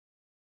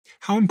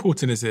How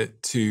important is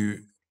it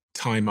to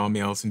time our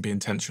meals and be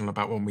intentional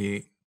about when we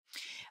eat?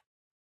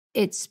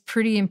 It's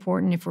pretty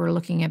important if we're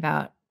looking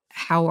about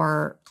how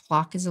our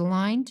clock is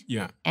aligned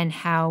and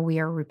how we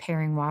are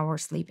repairing while we're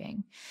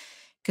sleeping.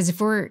 Because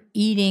if we're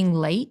eating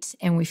late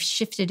and we've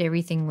shifted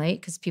everything late,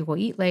 because people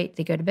eat late,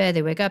 they go to bed,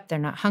 they wake up, they're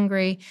not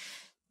hungry,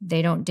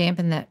 they don't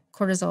dampen that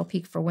cortisol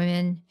peak for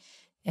women,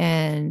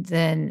 and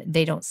then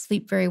they don't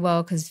sleep very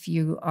well because if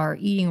you are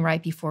eating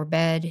right before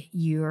bed,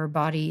 your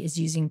body is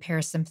using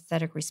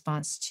parasympathetic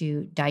response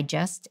to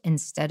digest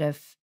instead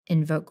of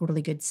invoke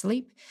really good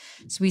sleep.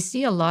 So we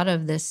see a lot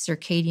of this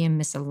circadian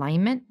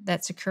misalignment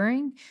that's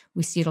occurring.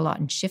 We see it a lot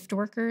in shift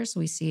workers.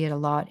 We see it a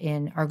lot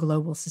in our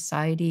global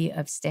society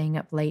of staying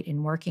up late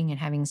and working and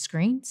having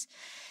screens.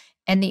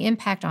 And the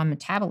impact on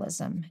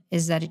metabolism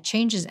is that it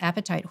changes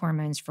appetite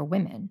hormones for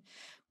women,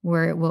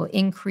 where it will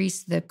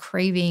increase the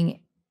craving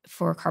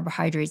for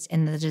carbohydrates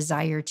and the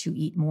desire to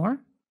eat more,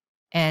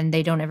 and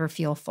they don't ever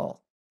feel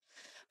full.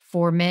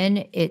 For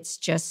men, it's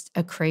just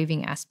a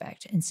craving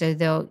aspect. And so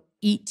they'll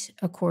eat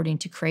according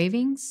to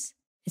cravings.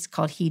 It's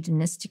called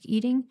hedonistic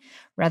eating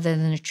rather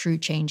than a true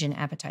change in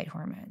appetite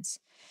hormones.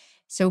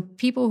 So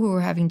people who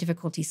are having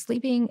difficulty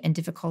sleeping and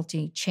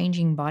difficulty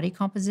changing body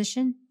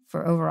composition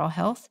for overall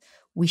health,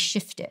 we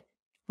shift it.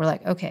 We're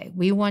like, okay,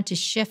 we want to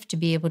shift to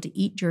be able to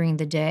eat during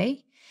the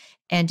day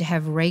and to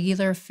have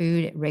regular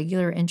food at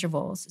regular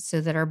intervals so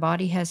that our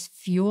body has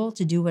fuel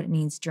to do what it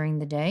needs during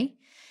the day.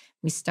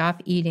 We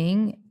stop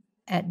eating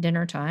at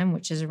dinner time,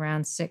 which is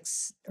around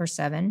 6 or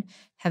 7,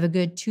 have a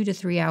good 2 to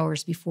 3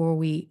 hours before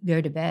we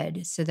go to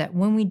bed so that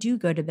when we do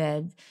go to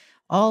bed,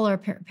 all our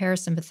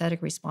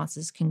parasympathetic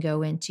responses can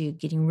go into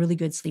getting really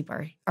good sleep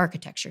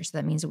architecture. So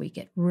that means that we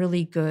get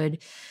really good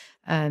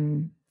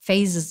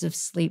phases of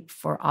sleep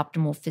for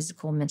optimal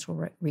physical,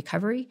 mental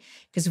recovery.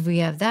 Because if we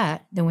have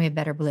that, then we have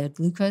better blood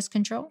glucose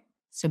control,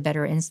 so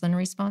better insulin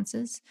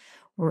responses.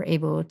 We're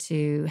able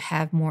to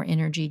have more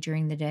energy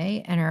during the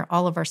day, and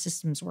all of our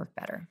systems work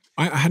better.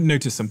 I had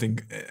noticed something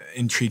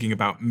intriguing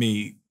about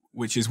me,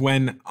 which is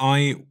when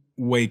I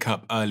wake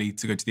up early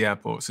to go to the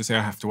airport. So say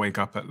I have to wake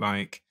up at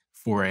like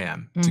 4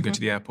 a.m. to go to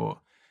the airport.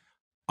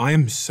 I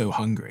am so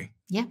hungry.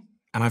 Yeah.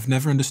 And I've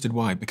never understood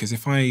why, because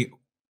if I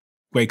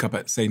wake up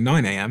at, say,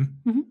 9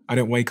 a.m., I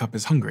don't wake up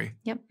as hungry.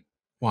 Yep.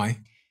 Why?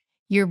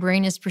 Your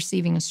brain is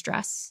perceiving a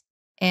stress.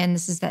 And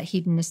this is that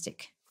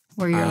hedonistic,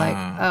 where you're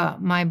like,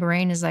 my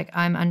brain is like,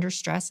 I'm under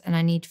stress and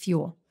I need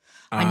fuel.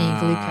 I need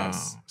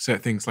glucose. So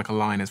it thinks like a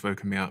lion has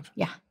woken me up.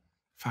 Yeah.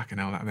 Fucking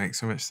hell, that makes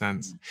so much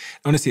sense.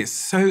 Honestly,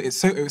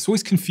 it's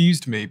always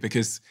confused me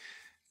because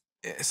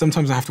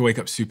sometimes I have to wake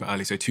up super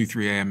early, so 2,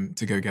 3 a.m.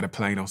 to go get a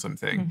plane or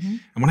something.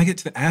 And when I get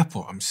to the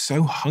airport, I'm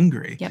so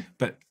hungry. Yep.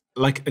 But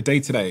like a day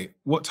today,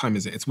 what time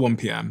is it? It's 1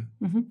 p.m.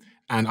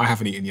 And I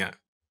haven't eaten yet.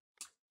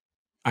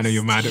 I know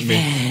you're mad at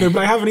me. No,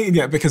 but I haven't eaten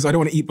yet because I don't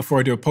want to eat before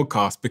I do a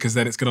podcast because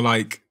then it's going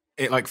to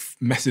it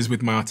messes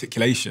with my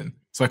articulation.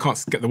 So I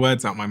can't get the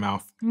words out of my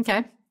mouth.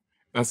 Okay.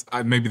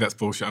 Maybe that's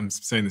bullshit. I'm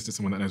saying this to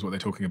someone that knows what they're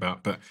talking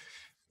about, but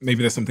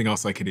maybe there's something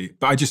else I could eat.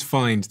 But I just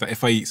find that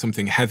if I eat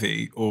something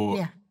heavy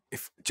or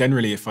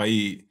if I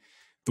eat,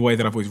 the way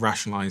that I've always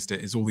rationalized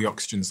it is all the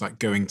oxygen's like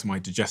going to my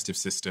digestive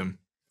system.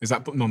 Is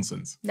that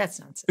nonsense? That's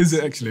nonsense. Is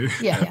it actually?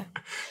 Yeah.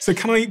 So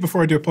can I eat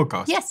before I do a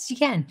podcast? Yes, you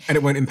can. And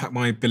it won't impact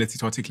my ability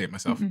to articulate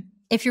myself?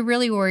 If you're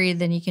really worried,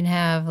 then you can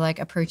have like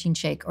a protein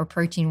shake or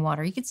protein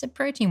water. You can sip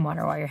protein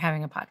water while you're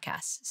having a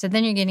podcast. So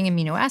then you're getting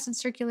amino acids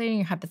circulating.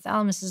 Your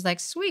hypothalamus is like,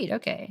 sweet,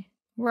 okay,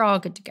 we're all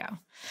good to go.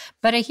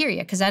 But I hear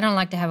you, because I don't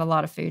like to have a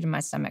lot of food in my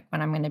stomach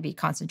when I'm going to be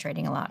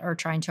concentrating a lot or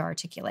trying to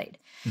articulate.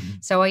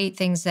 So I eat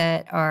things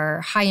that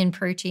are high in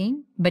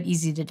protein, but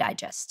easy to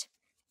digest.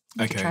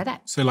 You could try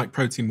that. So like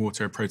protein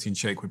water, a protein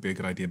shake would be a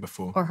good idea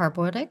before. Or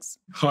hard-boiled eggs.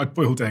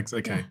 Hard-boiled eggs,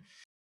 okay. Yeah.